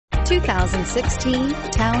2016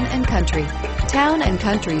 Town & Country. Town &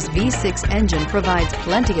 Country's V6 engine provides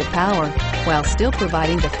plenty of power while still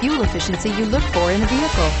providing the fuel efficiency you look for in a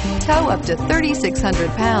vehicle. Tow up to 3,600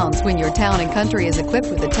 pounds when your Town & Country is equipped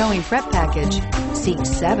with a towing prep package. Seat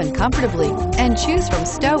 7 comfortably and choose from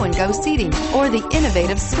stow and go seating or the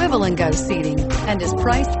innovative swivel and go seating, and is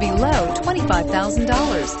priced below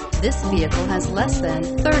 $25,000. This vehicle has less than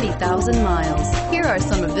 30,000 miles. Here are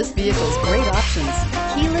some of this vehicle's great options: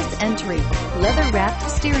 keyless entry,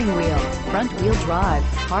 leather-wrapped steering wheel, front-wheel drive,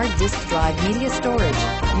 hard disk drive media storage,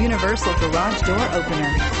 universal garage door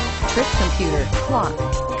opener, trip computer, clock,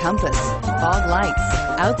 compass, fog lights,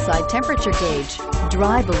 outside temperature gauge.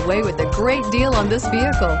 Drive away with a great deal on this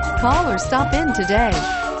vehicle. Call or stop in today.